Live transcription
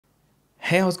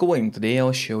Hey, how's it going? Today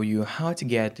I'll show you how to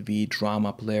get the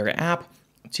Drama Player app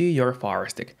to your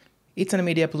Firestick. It's a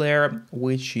media player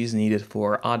which is needed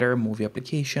for other movie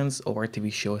applications or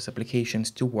TV shows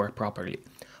applications to work properly.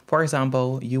 For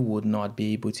example, you would not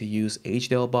be able to use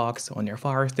HDL box on your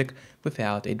Firestick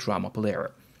without a Drama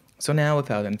Player. So now,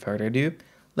 without any further ado,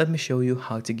 let me show you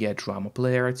how to get Drama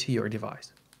Player to your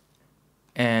device.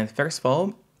 And first of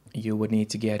all, you would need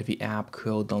to get the app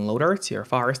called Downloader to your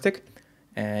Firestick.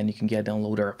 And you can get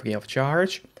Downloader free of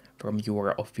charge from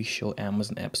your official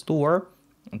Amazon App Store.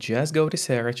 Just go to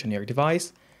search on your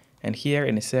device, and here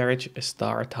in the search,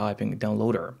 start typing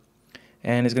Downloader.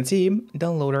 And as you can see,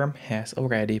 Downloader has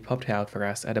already popped out for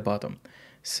us at the bottom.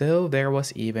 So there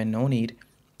was even no need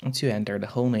to enter the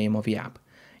whole name of the app.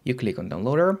 You click on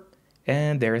Downloader,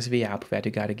 and there's the app that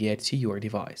you gotta get to your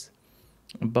device.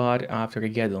 But after you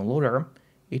get Downloader,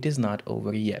 it is not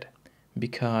over yet,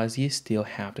 because you still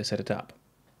have to set it up.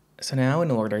 So now, in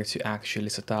order to actually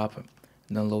set up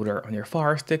Downloader on your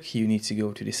Firestick, you need to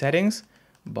go to the settings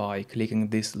by clicking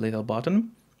this little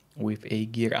button with a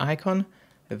gear icon,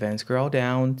 then scroll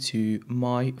down to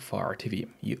My Fire TV.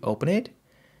 You open it,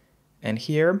 and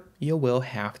here you will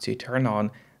have to turn on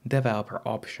developer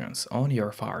options on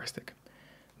your Firestick.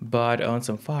 But on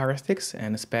some Firesticks,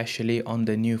 and especially on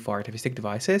the new Fire TV Stick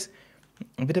devices,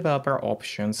 the developer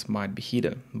options might be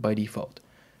hidden by default.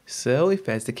 So if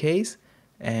that's the case,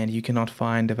 and you cannot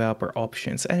find developer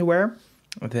options anywhere,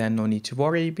 then no need to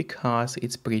worry, because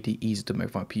it's pretty easy to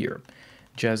make them appear.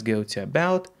 Just go to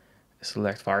About,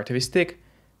 select Fire TV Stick,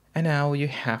 and now you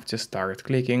have to start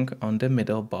clicking on the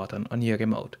middle button on your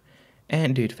remote.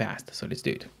 And do it fast, so let's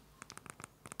do it.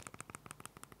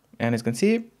 And as you can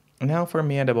see, now for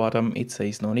me at the bottom it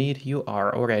says no need, you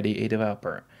are already a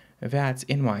developer. That's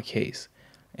in my case.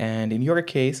 And in your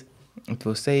case, it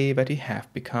will say that you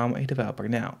have become a developer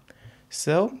now.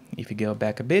 So, if you go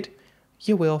back a bit,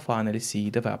 you will finally see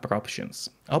developer options.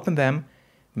 Open them,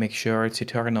 make sure to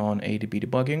turn on ADB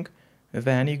debugging,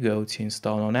 then you go to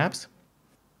install on apps.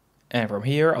 And from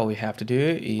here, all you have to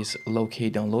do is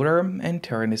locate Downloader and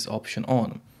turn this option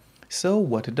on. So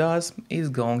what it does is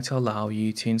going to allow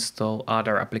you to install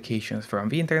other applications from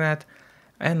the internet,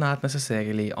 and not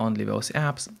necessarily only those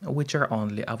apps which are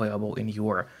only available in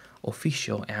your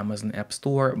official Amazon App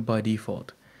Store by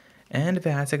default. And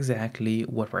that's exactly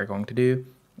what we're going to do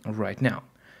right now.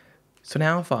 So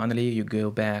now finally you go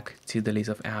back to the list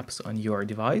of apps on your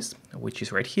device, which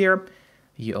is right here.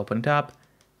 You open it up,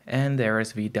 and there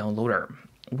is the Downloader,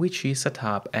 which is set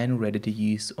up and ready to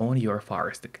use on your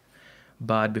Firestick.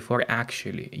 But before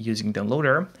actually using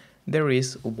Downloader, there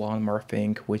is one more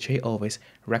thing which I always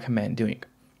recommend doing.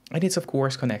 And it's of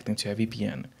course connecting to a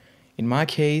VPN. In my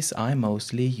case, I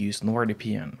mostly use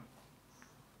NordVPN,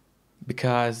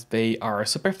 because they are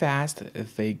super fast.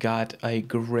 They got a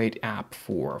great app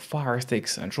for Fire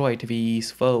Sticks, Android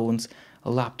TVs, phones,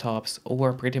 laptops,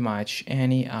 or pretty much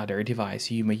any other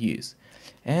device you may use.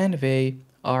 And they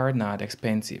are not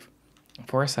expensive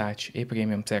for such a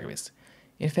premium service.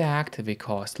 In fact, they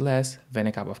cost less than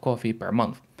a cup of coffee per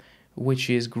month,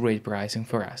 which is great pricing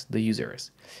for us, the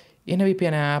users. In a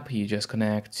VPN app, you just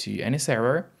connect to any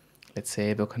server. Let's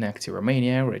say we'll connect to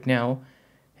Romania right now,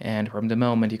 and from the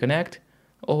moment you connect,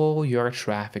 all your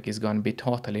traffic is going to be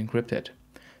totally encrypted.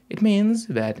 It means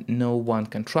that no one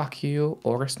can track you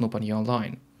or snoop on you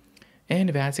online. And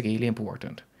that's really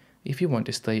important if you want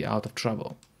to stay out of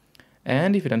trouble.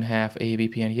 And if you don't have a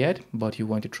VPN yet, but you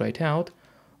want to try it out,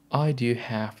 I do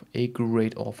have a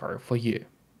great offer for you.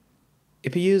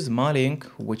 If you use my link,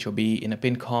 which will be in a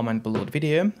pinned comment below the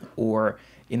video or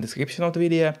in the description of the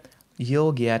video,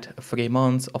 you'll get 3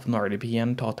 months of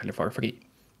NordVPN totally for free,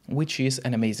 which is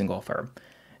an amazing offer.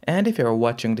 And if you're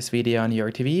watching this video on your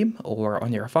TV or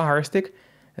on your Firestick,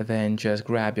 then just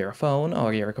grab your phone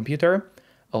or your computer,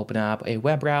 open up a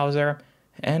web browser,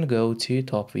 and go to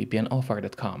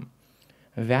topvpnoffer.com.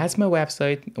 That's my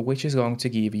website, which is going to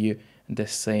give you the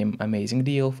same amazing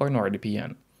deal for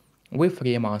NordVPN, with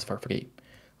 3 months for free.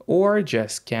 Or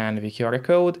just scan the QR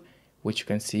code, which you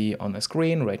can see on the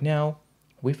screen right now,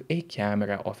 with a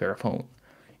camera of your phone.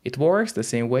 It works the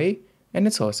same way, and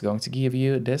it's also going to give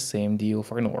you the same deal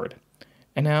for Nord.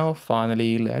 And now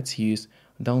finally, let's use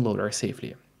Downloader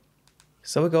safely.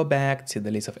 So we go back to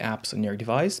the list of apps on your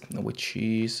device, which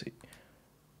is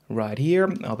right here.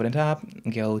 Open it up,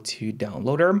 go to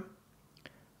Downloader,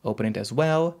 open it as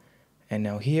well. And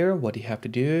now here, what you have to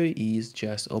do is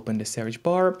just open the search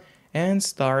bar and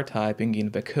start typing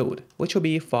in the code, which will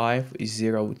be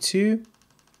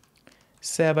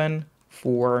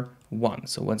 502741.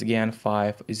 So once again,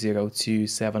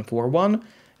 502741.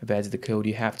 That's the code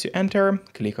you have to enter.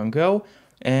 Click on Go.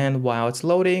 And while it's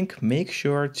loading, make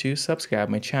sure to subscribe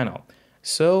my channel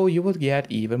so you will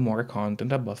get even more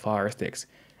content about Firesticks.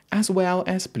 As well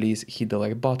as please hit the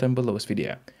like button below this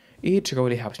video. It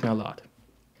really helps me a lot.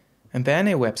 And then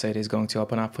a website is going to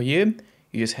open up for you.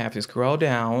 You just have to scroll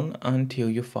down until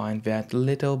you find that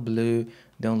little blue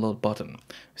download button.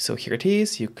 So here it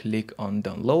is, you click on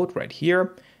download right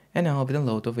here, and now the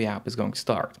download of the app is going to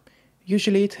start.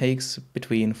 Usually it takes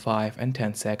between 5 and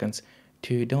 10 seconds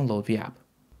to download the app.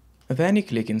 Then you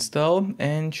click install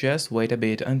and just wait a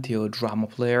bit until Drama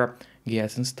Player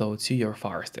gets installed to your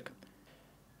Firestick.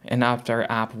 And after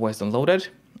app was downloaded,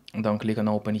 don't click on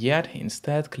open yet,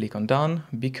 instead click on done,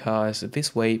 because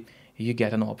this way you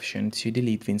get an option to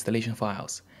delete the installation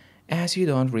files, as you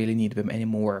don't really need them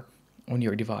anymore on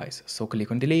your device. So click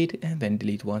on delete and then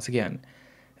delete once again.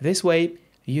 This way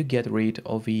you get rid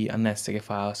of the unnecessary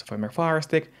files from your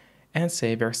Firestick and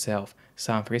save yourself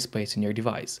some free space on your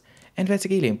device. And that's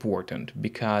really important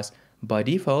because by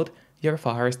default your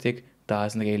Firestick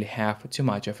doesn't really have too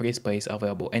much of free space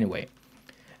available anyway.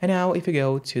 And now if you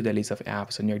go to the list of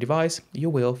apps on your device, you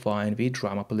will find the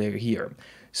Drama Player here.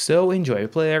 So enjoy the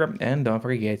player and don't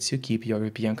forget to keep your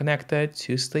VPN connected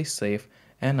to stay safe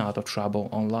and out of trouble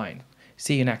online.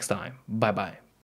 See you next time. Bye bye.